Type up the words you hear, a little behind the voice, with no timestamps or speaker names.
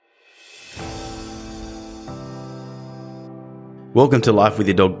Welcome to Life with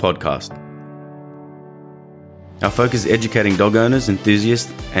Your Dog podcast. Our focus is educating dog owners, enthusiasts,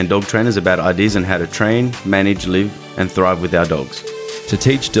 and dog trainers about ideas on how to train, manage, live, and thrive with our dogs. To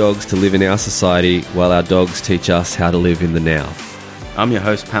teach dogs to live in our society while our dogs teach us how to live in the now. I'm your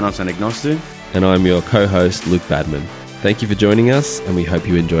host, Panos Anagnostou. And I'm your co-host, Luke Badman. Thank you for joining us, and we hope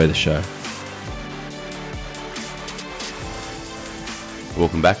you enjoy the show.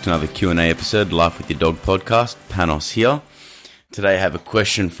 Welcome back to another Q&A episode, Life with Your Dog podcast. Panos here. Today I have a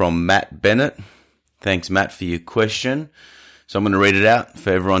question from Matt Bennett. Thanks, Matt, for your question. So I'm going to read it out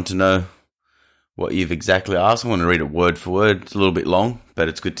for everyone to know what you've exactly asked. I'm going to read it word for word. It's a little bit long, but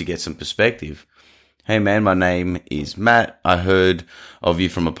it's good to get some perspective. Hey man, my name is Matt. I heard of you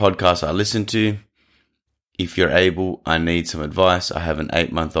from a podcast I listened to. If you're able, I need some advice. I have an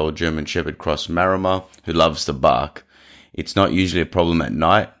 8-month-old German Shepherd Cross Marama who loves to bark. It's not usually a problem at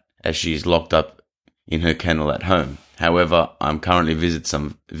night as she is locked up in her kennel at home. However, I'm currently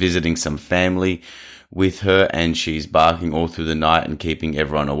visiting some family with her and she's barking all through the night and keeping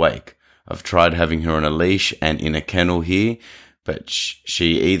everyone awake. I've tried having her on a leash and in a kennel here, but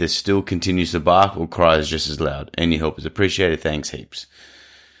she either still continues to bark or cries just as loud. Any help is appreciated. Thanks heaps.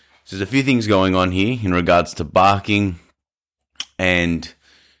 So there's a few things going on here in regards to barking, and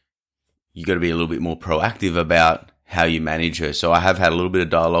you got to be a little bit more proactive about how you manage her. So I have had a little bit of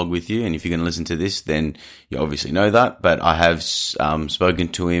dialogue with you, and if you're going to listen to this, then you obviously know that. But I have spoken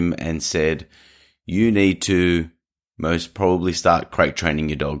to him and said, you need to most probably start crate training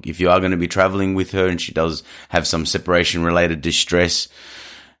your dog. If you are going to be traveling with her and she does have some separation-related distress,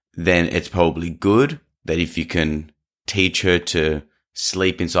 then it's probably good that if you can teach her to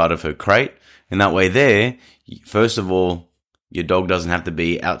sleep inside of her crate. And that way there, first of all, your dog doesn't have to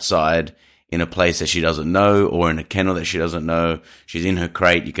be outside in a place that she doesn't know or in a kennel that she doesn't know. She's in her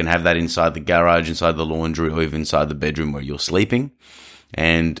crate. You can have that inside the garage, inside the laundry, or even inside the bedroom where you're sleeping.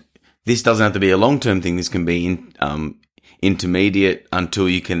 And this doesn't have to be a long-term thing. This can be intermediate until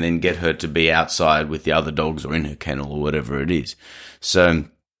you can then get her to be outside with the other dogs or in her kennel or whatever it is. So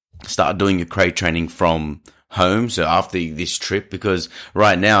start doing your crate training from home. So after this trip, because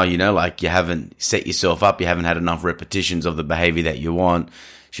right now, you haven't set yourself up. You haven't had enough repetitions of the behavior that you want.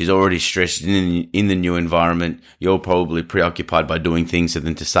 She's already stressed in the new environment. You're probably preoccupied by doing things. So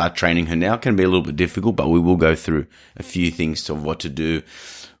then to start training her now can be a little bit difficult, but we will go through a few things of what to do.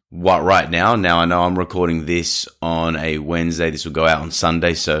 What right now? Now I know I'm recording this on a Wednesday. This will go out on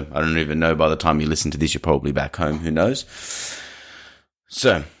Sunday. So I don't even know by the time you listen to this, you're probably back home. Who knows?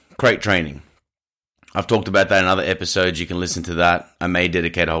 So crate training. I've talked about that in other episodes. You can listen to that. I may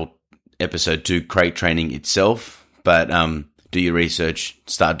dedicate a whole episode to crate training itself, but, do your research,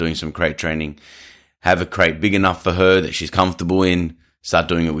 start doing some crate training, have a crate big enough for her that she's comfortable in, start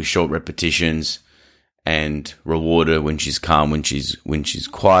doing it with short repetitions, and reward her when she's calm, when she's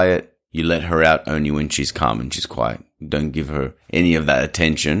quiet. You let her out only when she's calm and she's quiet. Don't give her any of that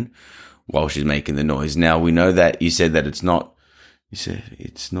attention while she's making the noise. Now, we know that you said it's not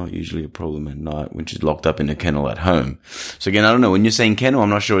usually a problem at night when she's locked up in a kennel at home. So again, I don't know. When you're saying kennel, I'm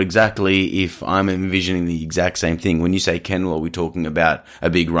not sure exactly if I'm envisioning the exact same thing. When you say kennel, are we talking about a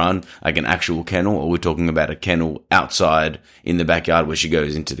big run, like an actual kennel, or are we talking about a kennel outside in the backyard where she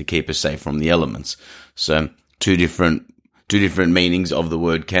goes into to keep her safe from the elements? So two different meanings of the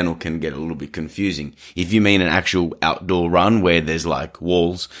word kennel can get a little bit confusing. If you mean an actual outdoor run where there's like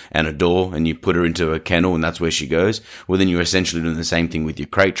walls and a door and you put her into a kennel and that's where she goes, well then you're essentially doing the same thing with your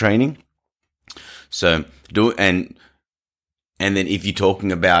crate training. So and then if you're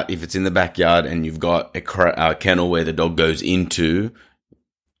talking about if it's in the backyard and you've got a kennel where the dog goes into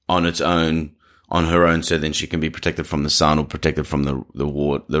on her own, so then she can be protected from the sun or protected from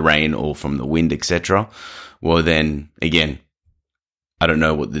the rain or from the wind, etc. Well, then again, I don't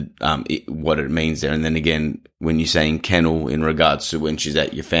know what it means there. And then again, when you're saying kennel in regards to when she's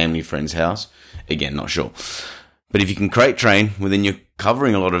at your family friend's house, again, not sure. But if you can crate train, well, then you're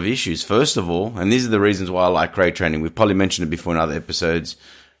covering a lot of issues. First of all, and these are the reasons why I like crate training. We've probably mentioned it before in other episodes,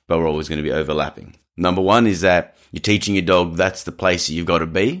 but we're always going to be overlapping. Number one is that you're teaching your dog that's the place you've got to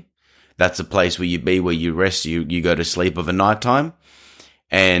be. That's the place where you be, where you rest, you go to sleep of a nighttime,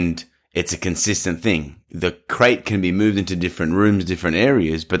 and it's a consistent thing. The crate can be moved into different rooms, different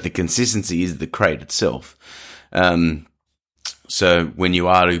areas, but the consistency is the crate itself. So when you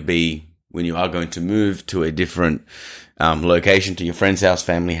are going to move to a different location, to your friend's house,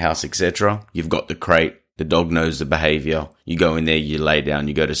 family house, etc., you've got the crate. The dog knows the behavior. You go in there, you lay down,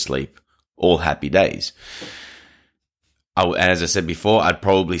 you go to sleep. All happy days. As I said before, I'd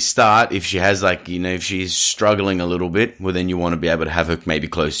probably start if she has if she's struggling a little bit, well then you want to be able to have her maybe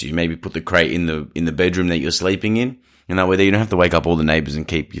close to you. Maybe put the crate in the bedroom that you're sleeping in And that way you don't have to wake up all the neighbors and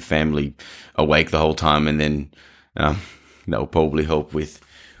keep your family awake the whole time. And then that will probably help with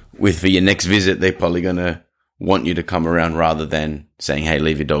for your next visit. They're probably going to want you to come around rather than saying, hey,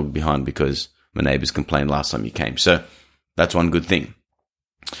 leave your dog behind because my neighbors complained last time you came. So that's one good thing.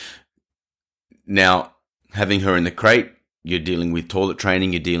 Now, having her in the crate, you're dealing with toilet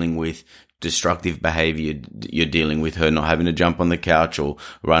training, you're dealing with destructive behavior, you're dealing with her not having to jump on the couch or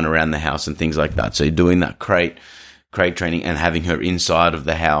run around the house and things like that. So you're doing that crate training, and having her inside of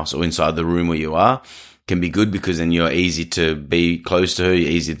the house or inside the room where you are can be good, because then you're easy to be close to her, you're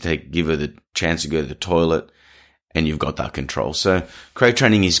easy to give her the chance to go to the toilet, and you've got that control. So crate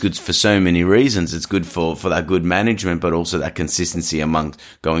training is good for so many reasons. It's good for that good management, but also that consistency among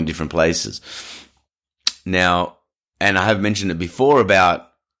going different places. Now, and I have mentioned it before about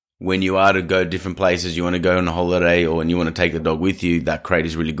when you are to go different places, you want to go on a holiday or when you want to take the dog with you, that crate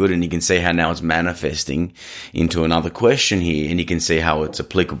is really good. And you can see how now it's manifesting into another question here, and you can see how it's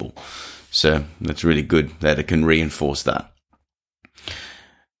applicable. So that's really good that it can reinforce that.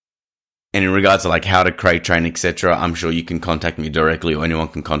 And in regards to like how to crate train, etc., I'm sure you can contact me directly, or anyone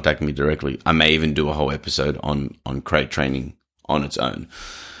can contact me directly. I may even do a whole episode on crate training on its own.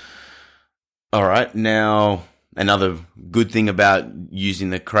 All right, now another good thing about using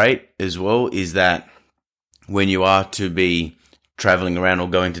the crate as well is that when you are to be traveling around or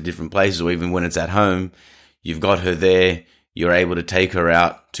going to different places, or even when it's at home, you've got her there, you're able to take her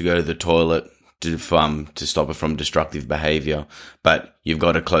out to go to the toilet to stop her from destructive behavior, but you've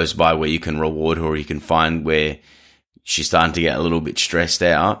got her close by where you can reward her, or you can find where she's starting to get a little bit stressed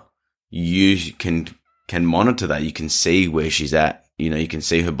out. You can monitor that. You can see where she's at. You can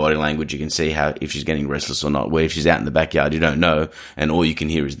see her body language. You can see how, if she's getting restless or not. Where if she's out in the backyard, you don't know, and all you can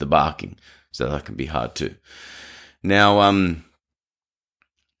hear is the barking. So that can be hard too. Now,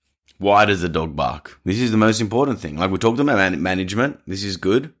 why does the dog bark? This is the most important thing. Like we talked about management. This is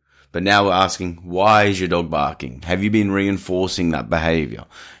good. But now we're asking, why is your dog barking? Have you been reinforcing that behavior?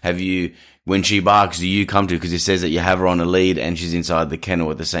 When she barks, do you come to, because it says that you have her on a lead and she's inside the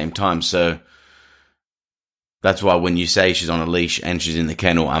kennel at the same time. So that's why when you say she's on a leash and she's in the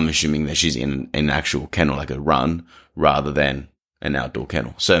kennel, I'm assuming that she's in an actual kennel, like a run, rather than an outdoor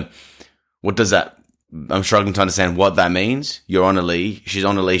kennel. So what does that, I'm struggling to understand what that means. You're on a leash, she's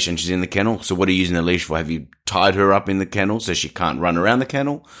on a leash and she's in the kennel. So what are you using the leash for? Have you tied her up in the kennel so she can't run around the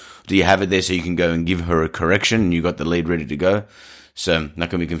kennel? Do you have it there so you can go and give her a correction and you got the lead ready to go? So that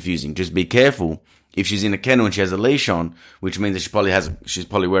can be confusing. Just be careful. If she's in a kennel and she has a leash on, which means that she's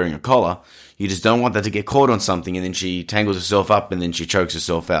probably wearing a collar, you just don't want that to get caught on something and then she tangles herself up and then she chokes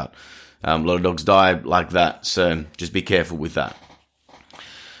herself out. A lot of dogs die like that, so just be careful with that.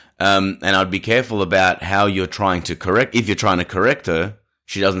 And I'd be careful about how you're trying to correct. If you're trying to correct her,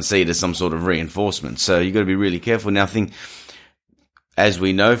 she doesn't see it as some sort of reinforcement. So you've got to be really careful. Now, as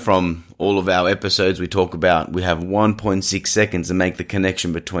we know from all of our episodes, we talk about we have 1.6 seconds to make the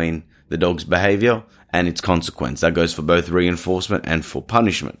connection between the dog's behavior and its consequence. That goes for both reinforcement and for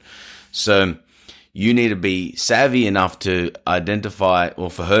punishment. So you need to be savvy enough to identify, or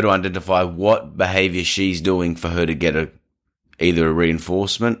for her to identify, what behavior she's doing for her to get either a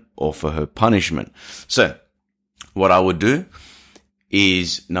reinforcement or for her punishment. So what I would do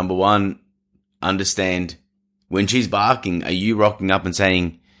is, number one, understand when she's barking, are you rocking up and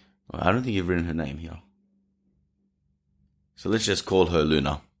saying, well, I don't think you've written her name here. So let's just call her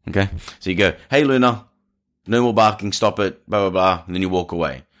Luna. Okay? So you go, hey Luna, no more barking, stop it, blah, blah, blah, and then you walk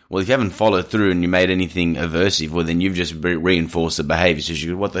away. Well, if you haven't followed through and you made anything aversive, well, then you've just reinforced the behavior. So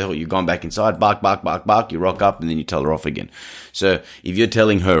you go, what the hell? You've gone back inside, bark, bark, bark, bark, you rock up, and then you tell her off again. So if you're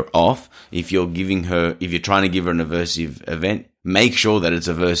telling her off, if you're trying to give her an aversive event, make sure that it's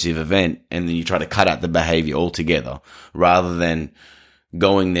an aversive event, and then you try to cut out the behavior altogether, rather than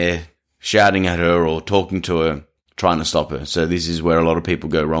going there, shouting at her or talking to her, trying to stop her. So this is where a lot of people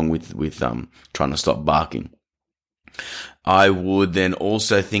go wrong with trying to stop barking. I would then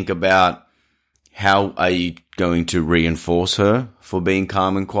also think about, how are you going to reinforce her for being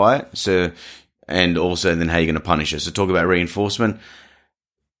calm and quiet? So, and also then how you're going to punish her. So talk about reinforcement.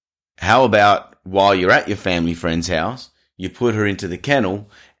 How about while you're at your family friend's house, you put her into the kennel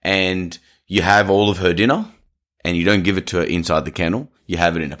and you have all of her dinner, and you don't give it to her inside the kennel. You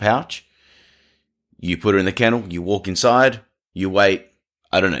have it in a pouch. You put her in the kennel, you walk inside, you wait.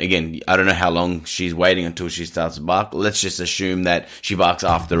 I don't know how long she's waiting until she starts to bark. Let's just assume that she barks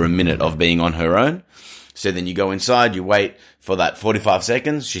after a minute of being on her own. So then you go inside, you wait for that 45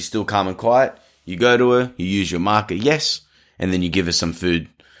 seconds. She's still calm and quiet. You go to her, you use your marker, yes, and then you give her some food.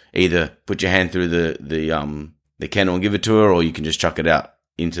 Either put your hand through the kennel and give it to her, or you can just chuck it out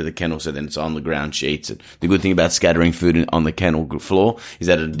into the kennel, so then it's on the ground, she eats it. The good thing about scattering food on the kennel floor is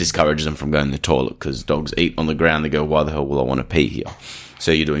that it discourages them from going to the toilet, because dogs eat on the ground, they go, why the hell will I want to pee here?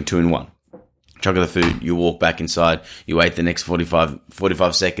 So you're doing 2 in 1. Chuck of the food, you walk back inside, you wait the next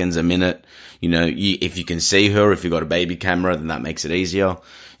 45 seconds, a minute. If you can see her, if you've got a baby camera, then that makes it easier.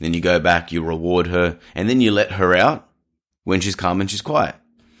 Then you go back, you reward her, and then you let her out when she's calm and she's quiet.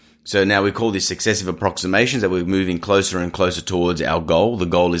 So now we call this successive approximations, that we're moving closer and closer towards our goal. The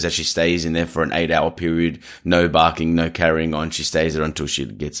goal is that she stays in there for an 8-hour period, no barking, no carrying on. She stays there until she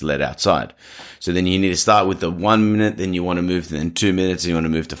gets let outside. So then you need to start with the 1 minute, then you want to move to then 2 minutes, then you want to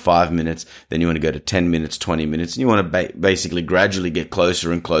move to 5 minutes, then you want to go to 10 minutes, 20 minutes, and you want to basically gradually get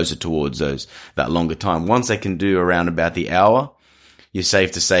closer and closer towards that longer time. Once they can do around about the hour, you're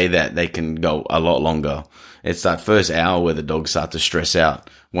safe to say that they can go a lot longer. It's that first hour where the dogs start to stress out.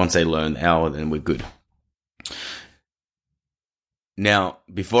 Once they learn the hour, then we're good. Now,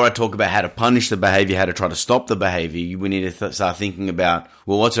 before I talk about how to punish the behavior, how to try to stop the behavior, we need to start thinking about,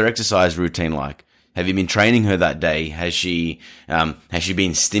 well, what's her exercise routine like? Have you been training her that day? Has she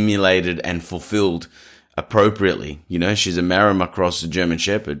been stimulated and fulfilled appropriately? She's a Marama cross, a German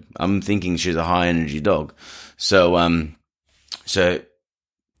Shepherd. I'm thinking she's a high energy dog. So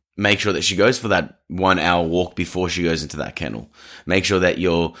make sure that she goes for that 1 hour walk before she goes into that kennel. Make sure that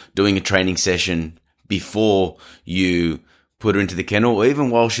you're doing a training session before you put her into the kennel, or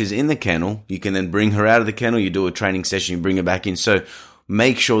even while she's in the kennel. You can then bring her out of the kennel, you do a training session, you bring her back in. So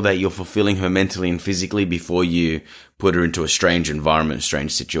make sure that you're fulfilling her mentally and physically before you put her into a strange environment, a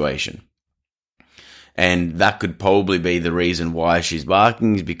strange situation. And that could probably be the reason why she's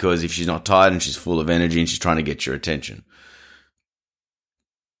barking, is because if she's not tired and she's full of energy and she's trying to get your attention.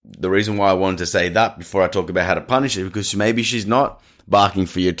 The reason why I wanted to say that before I talk about how to punish it, because maybe she's not barking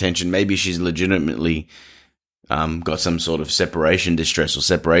for your attention. Maybe she's legitimately got some sort of separation distress or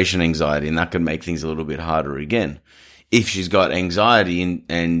separation anxiety, and that could make things a little bit harder again. If she's got anxiety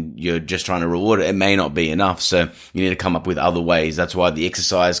and you're just trying to reward it, it may not be enough. So you need to come up with other ways. That's why the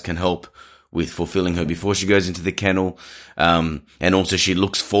exercise can help with fulfilling her before she goes into the kennel. And also she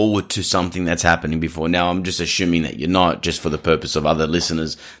looks forward to something that's happening before. Now, I'm just assuming that you're not, just for the purpose of other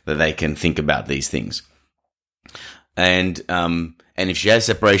listeners, that they can think about these things. And if she has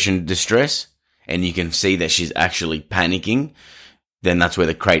separation distress and you can see that she's actually panicking, then that's where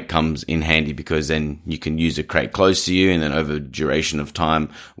the crate comes in handy, because then you can use a crate close to you, and then over a duration of time,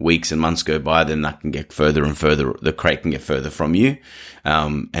 weeks and months go by, then that can get further and further, the crate can get further from you.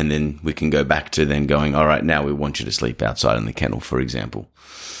 And then we can go back to then going, all right, now we want you to sleep outside in the kennel, for example.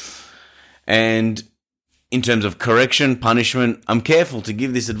 And in terms of correction, punishment, I'm careful to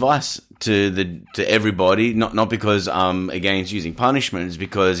give this advice to everybody, not because I'm against using punishment. It's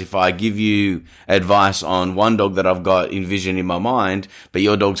because if I give you advice on one dog that I've got envisioned in my mind, but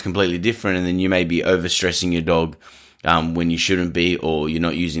your dog's completely different, and then you may be overstressing your dog when you shouldn't be, or you're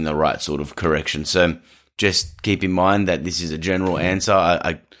not using the right sort of correction. So just keep in mind that this is a general answer.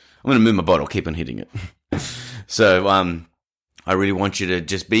 I'm going to move my bottle, keep on hitting it. So I really want you to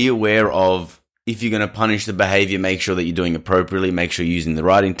just be aware of, if you're going to punish the behavior, make sure that you're doing appropriately. Make sure you're using the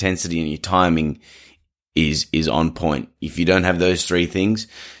right intensity and your timing is on point. If you don't have those 3 things,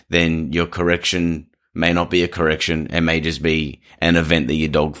 then your correction may not be a correction. It may just be an event that your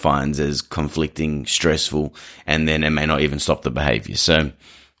dog finds as conflicting, stressful, and then it may not even stop the behavior. So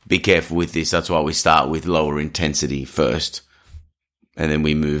be careful with this. That's why we start with lower intensity first, and then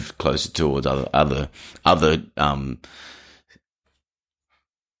we move closer towards other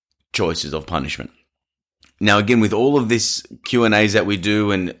choices of punishment. Now, again, with all of this Q&As that we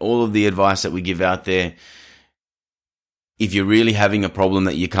do and all of the advice that we give out there, if you're really having a problem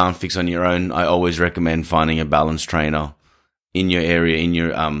that you can't fix on your own, I always recommend finding a balance trainer in your area, in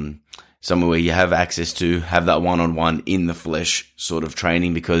your somewhere where you have access to, have that one-on-one in the flesh sort of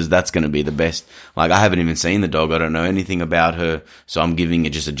training, because that's going to be the best. Like, I haven't even seen the dog. I don't know anything about her, so I'm giving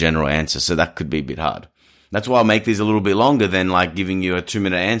it just a general answer. So that could be a bit hard. That's why I'll make these a little bit longer than like giving you a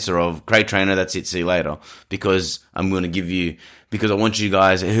 2-minute answer of crate trainer, that's it, see you later. Because I'm going to give you, because I want you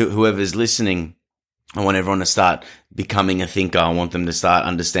guys, whoever's listening, I want everyone to start becoming a thinker. I want them to start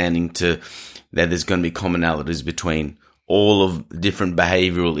understanding that there's going to be commonalities between all of different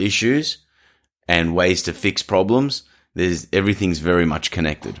behavioral issues and ways to fix problems. Everything's very much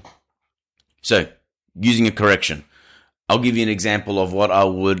connected. So, using a correction. I'll give you an example of what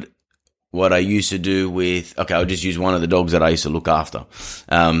I used to do with, I'll just use one of the dogs that I used to look after.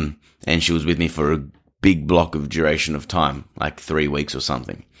 And she was with me for a big block of duration of time, like 3 weeks or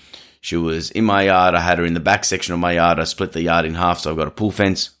something. She was in my yard. I had her in the back section of my yard. I split the yard in half, so I've got a pool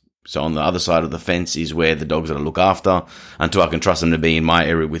fence So on the other side of the fence is where the dogs that I look after, until I can trust them to be in my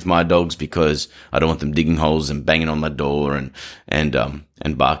area with my dogs, because I don't want them digging holes and banging on my door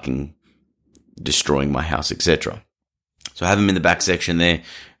and barking, destroying my house, etc. So I have them in the back section there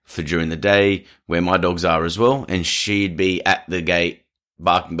for during the day where my dogs are as well, and she'd be at the gate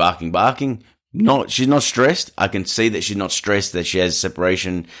barking. She's not stressed. I can see that she's not stressed, that she has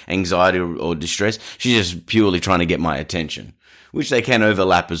separation anxiety or distress. She's just purely trying to get my attention, which they can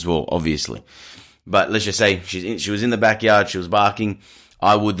overlap as well, obviously. But let's just say she was in the backyard, she was barking.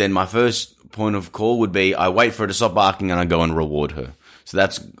 I would then, my first point of call would be, I wait for her to stop barking and I go and reward her. So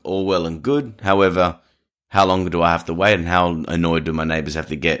that's all well and good. However, how long do I have to wait, and how annoyed do my neighbors have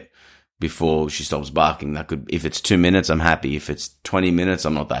to get before she stops barking? If it's 2 minutes, I'm happy. If it's 20 minutes,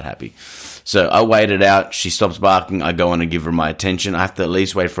 I'm not that happy. So I wait it out. She stops barking. I go on and give her my attention. I have to at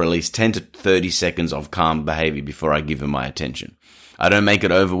least wait for at least 10 to 30 seconds of calm behavior before I give her my attention. I don't make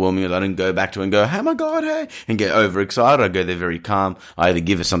it overwhelming. I don't go back to her and go, oh my God, hey, and get overexcited. I go there very calm. I either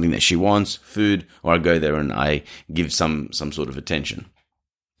give her something that she wants, food, or I go there and I give some sort of attention.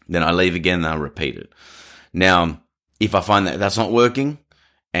 Then I leave again and I repeat it. Now, if I find that that's not working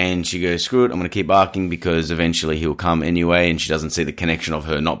and she goes, screw it, I'm going to keep barking, because eventually he'll come anyway, and she doesn't see the connection of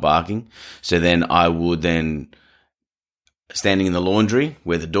her not barking. So then I would standing in the laundry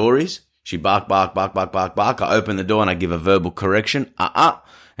where the door is, she bark. I open the door and I give a verbal correction,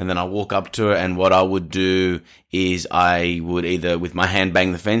 and then I walk up to her, and what I would do is I would either with my hand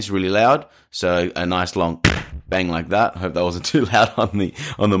bang the fence really loud, so a nice long bang like that. I hope that wasn't too loud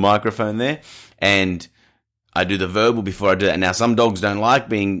on the microphone there. And I do the verbal before I do that. Now, some dogs don't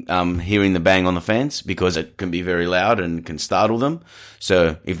like hearing the bang on the fence, because it can be very loud and can startle them.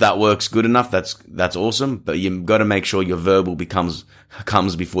 So if that works good enough, that's awesome. But you've got to make sure your verbal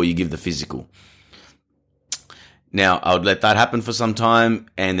comes before you give the physical. Now, I would let that happen for some time,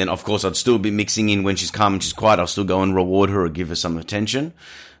 and then of course I'd still be mixing in when she's calm and she's quiet. I'll still go and reward her or give her some attention.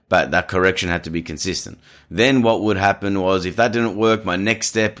 But that correction had to be consistent. Then what would happen was, if that didn't work, my next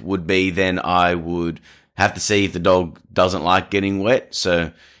step would be then I would have to see if the dog doesn't like getting wet.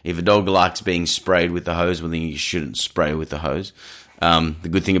 So if a dog likes being sprayed with the hose, well, then you shouldn't spray with the hose. The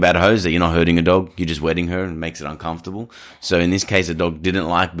good thing about a hose is that you're not hurting a dog, you're just wetting her, and it makes it uncomfortable. So in this case, the dog didn't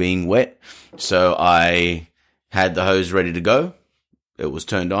like being wet. So I had the hose ready to go. It was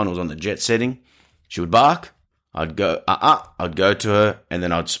turned on, it was on the jet setting. She would bark. I'd go, I'd go to her, and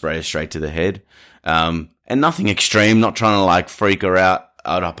then I'd spray her straight to the head. And nothing extreme, not trying to like freak her out.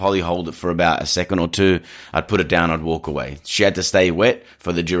 I'd probably hold it for about a second or two. I'd put it down, I'd walk away. She had to stay wet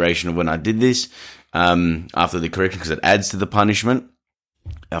for the duration of when I did this, after the correction, because it adds to the punishment.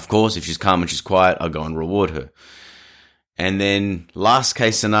 Of course, if she's calm and she's quiet, I'll go and reward her. And then last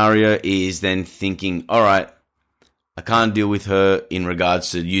case scenario is then thinking, all right, I can't deal with her in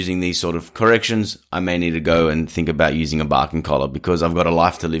regards to using these sort of corrections. I may need to go and think about using a barking collar, because I've got a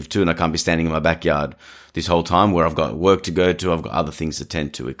life to live too, and I can't be standing in my backyard this whole time where I've got work to go to, I've got other things to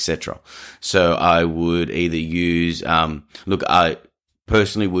tend to, etc. So I would either use, I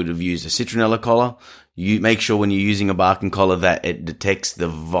personally would have used a citronella collar. You make sure when you're using a barking collar that it detects the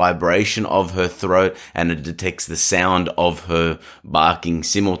vibration of her throat and it detects the sound of her barking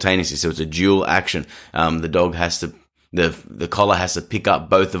simultaneously. So it's a dual action. The collar has to pick up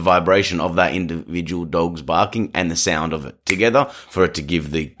both the vibration of that individual dog's barking and the sound of it together for it to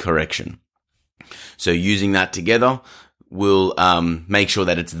give the correction. So using that together will make sure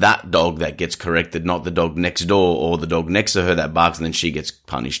that it's that dog that gets corrected, not the dog next door or the dog next to her that barks and then she gets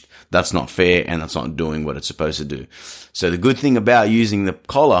punished. That's not fair, and that's not doing what it's supposed to do. So the good thing about using the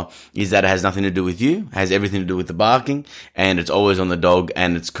collar is that it has nothing to do with you, it has everything to do with the barking, and it's always on the dog,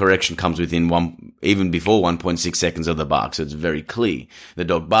 and its correction comes within even before 1.6 seconds of the bark. So it's very clear. The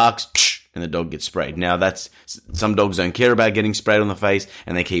dog barks, and the dog gets sprayed. Now some dogs don't care about getting sprayed on the face,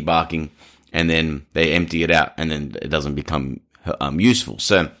 and they keep barking, and then they empty it out, and then it doesn't become useful.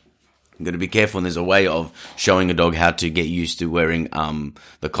 So you've got to be careful, and there's a way of showing a dog how to get used to wearing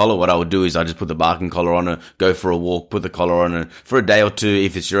the collar. What I would do is I just put the barking collar on her, go for a walk, put the collar on her for a day or two.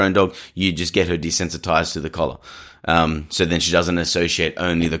 If it's your own dog, you just get her desensitized to the collar. So then she doesn't associate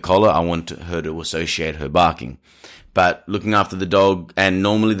only the collar. I want her to associate her barking. But looking after the dog, and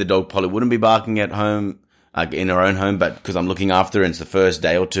normally the dog probably wouldn't be barking at home, in her own home, but because I'm looking after her and it's the first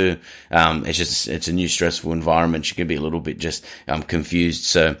day or two, it's a new stressful environment. She can be a little bit just confused.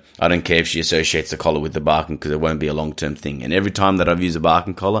 So I don't care if she associates the collar with the barking, because it won't be a long-term thing. And every time that I've used a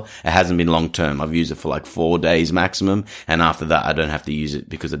barking collar, it hasn't been long-term. I've used it for like 4 days maximum, and after that I don't have to use it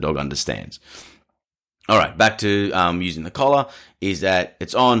because the dog understands. All right, back to using the collar, is that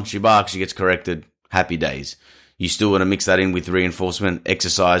it's on, she barks, she gets corrected, happy days. you still want to mix that in with reinforcement,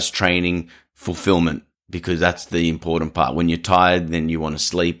 exercise, training, fulfillment, because that's the important part. When you're tired, then you want to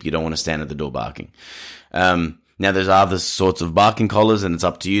sleep. You don't want to stand at the door barking. Now, there's other sorts of barking collars, and it's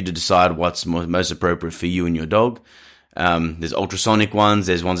up to you to decide what's most appropriate for you and your dog. There's ultrasonic ones.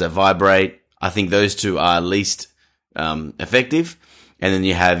 There's ones that vibrate. I think those two are least effective. And then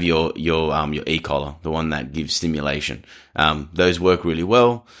you have your e-collar, the one that gives stimulation. Those work really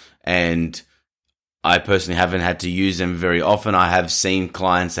well, and I personally haven't had to use them very often. I have seen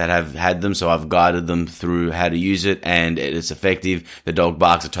clients that have had them, so I've guided them through how to use it, and it's effective. The dog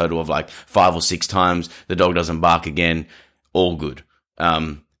barks a total of like 5 or 6 times. The dog doesn't bark again. All good.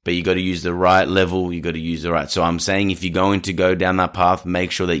 But you got to use the right level. You got to use the right. So I'm saying if you're going to go down that path, make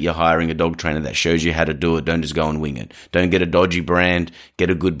sure that you're hiring a dog trainer that shows you how to do it. Don't just go and wing it. Don't get a dodgy brand.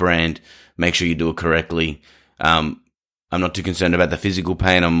 Get a good brand. Make sure you do it correctly. I'm not too concerned about the physical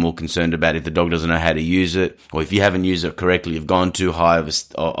pain. I'm more concerned about if the dog doesn't know how to use it, or if you haven't used it correctly, you've gone too high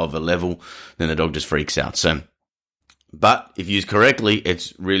of a level, then the dog just freaks out. So, but if used correctly,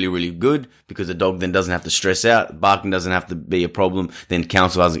 it's really, really good, because the dog then doesn't have to stress out. Barking doesn't have to be a problem. Then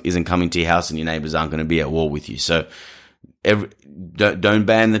council isn't coming to your house, and your neighbors aren't going to be at war with you. So, don't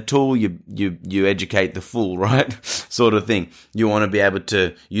ban the tool. You educate the fool, right? Sort of thing. You want to be able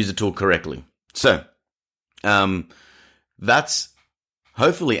to use the tool correctly. So, that's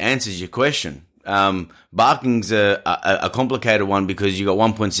hopefully answers your question. Barking's a complicated one, because you got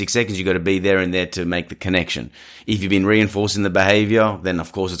 1.6 seconds. You got to be there and there to make the connection. If you've been reinforcing the behavior, then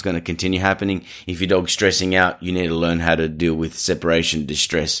of course it's going to continue happening. If your dog's stressing out, you need to learn how to deal with separation,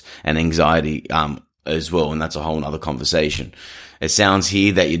 distress, and anxiety, as well. And that's a whole other conversation. It sounds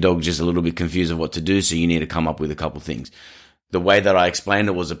here that your dog's just a little bit confused of what to do. So you need to come up with a couple things. The way that I explained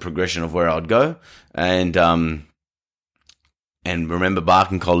it was a progression of where I'd go. And remember,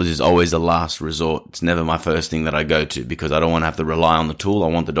 barking collars is always the last resort. It's never my first thing that I go to, because I don't want to have to rely on the tool. I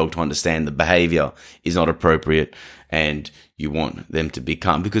want the dog to understand the behavior is not appropriate, and you want them to be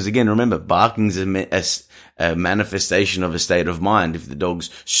calm. Because again, remember, barking is a manifestation of a state of mind. If the dog's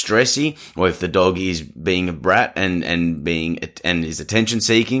stressy, or if the dog is being a brat and is attention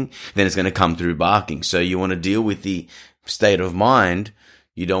seeking, then it's going to come through barking. So you want to deal with the state of mind.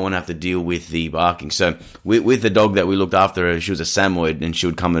 You don't want to have to deal with the barking. So with the dog that we looked after, she was a Samoyed, and she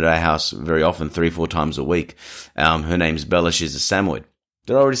would come to our house very often, 3-4 times a week. Her name's Bella. She's a Samoyed.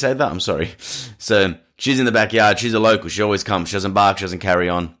 Did I already say that? I'm sorry. So she's in the backyard. She's a local. She always comes. She doesn't bark. She doesn't carry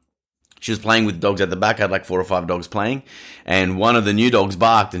on. She was playing with dogs at the back. I had like 4 or 5 dogs playing, and one of the new dogs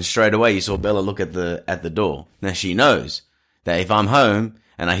barked, and straight away you saw Bella look at the door. Now she knows that if I'm home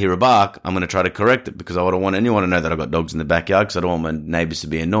and I hear a bark, I'm going to try to correct it, because I don't want anyone to know that I've got dogs in the backyard, because I don't want my neighbors to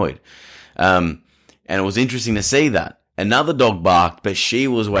be annoyed. And it was interesting to see that. Another dog barked, but she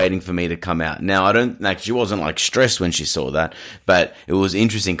was waiting for me to come out. Now, she wasn't like stressed when she saw that, but it was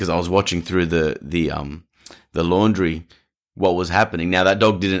interesting because I was watching through the laundry what was happening. Now, that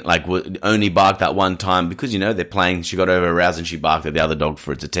dog didn't only bark that one time, because, they're playing. She got over-aroused and she barked at the other dog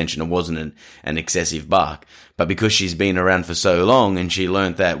for its attention. It wasn't an excessive bark. But because she's been around for so long, and she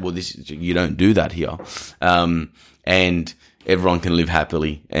learned that, you don't do that here. And everyone can live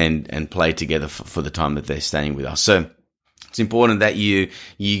happily and play together for the time that they're staying with us. So it's important that you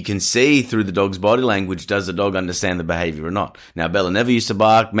can see through the dog's body language, does the dog understand the behavior or not? Now, Bella never used to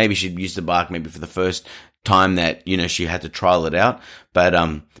bark. Maybe she used to bark maybe for the first time that, she had to trial it out. But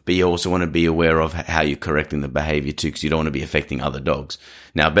you also want to be aware of how you're correcting the behavior too, because you don't want to be affecting other dogs.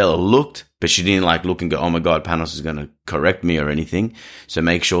 Now, Bella looked, but she didn't look and go, oh my God, Panos is going to correct me or anything. So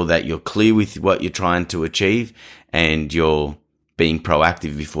make sure that you're clear with what you're trying to achieve, and you're being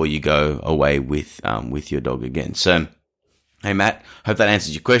proactive before you go away with your dog again. So, hey Matt, hope that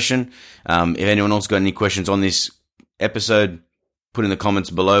answers your question. If anyone else got any questions on this episode, put in the comments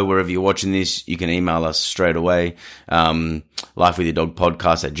below wherever you're watching this. You can email us straight away.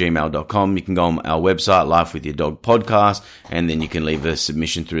 lifewithyourdogpodcast@gmail.com. You can go on our website, Life With Your Dog Podcast, and then you can leave a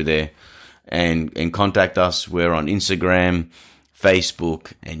submission through there and contact us. We're on Instagram,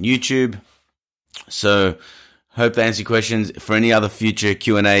 Facebook, and YouTube. So hope that answers your questions. For any other future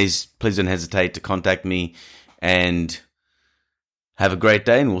Q&As, please don't hesitate to contact me, and have a great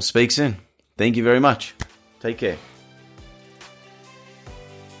day, and we'll speak soon. Thank you very much. Take care.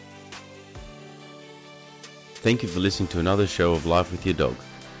 Thank you for listening to another show of Life With Your Dog.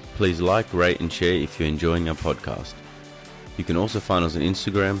 Please like, rate, and share if you're enjoying our podcast. You can also find us on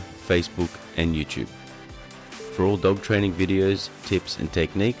Instagram, Facebook, and YouTube. For all dog training videos, tips, and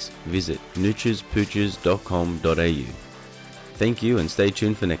techniques, visit noochespooches.com.au. Thank you, and stay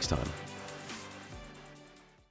tuned for next time.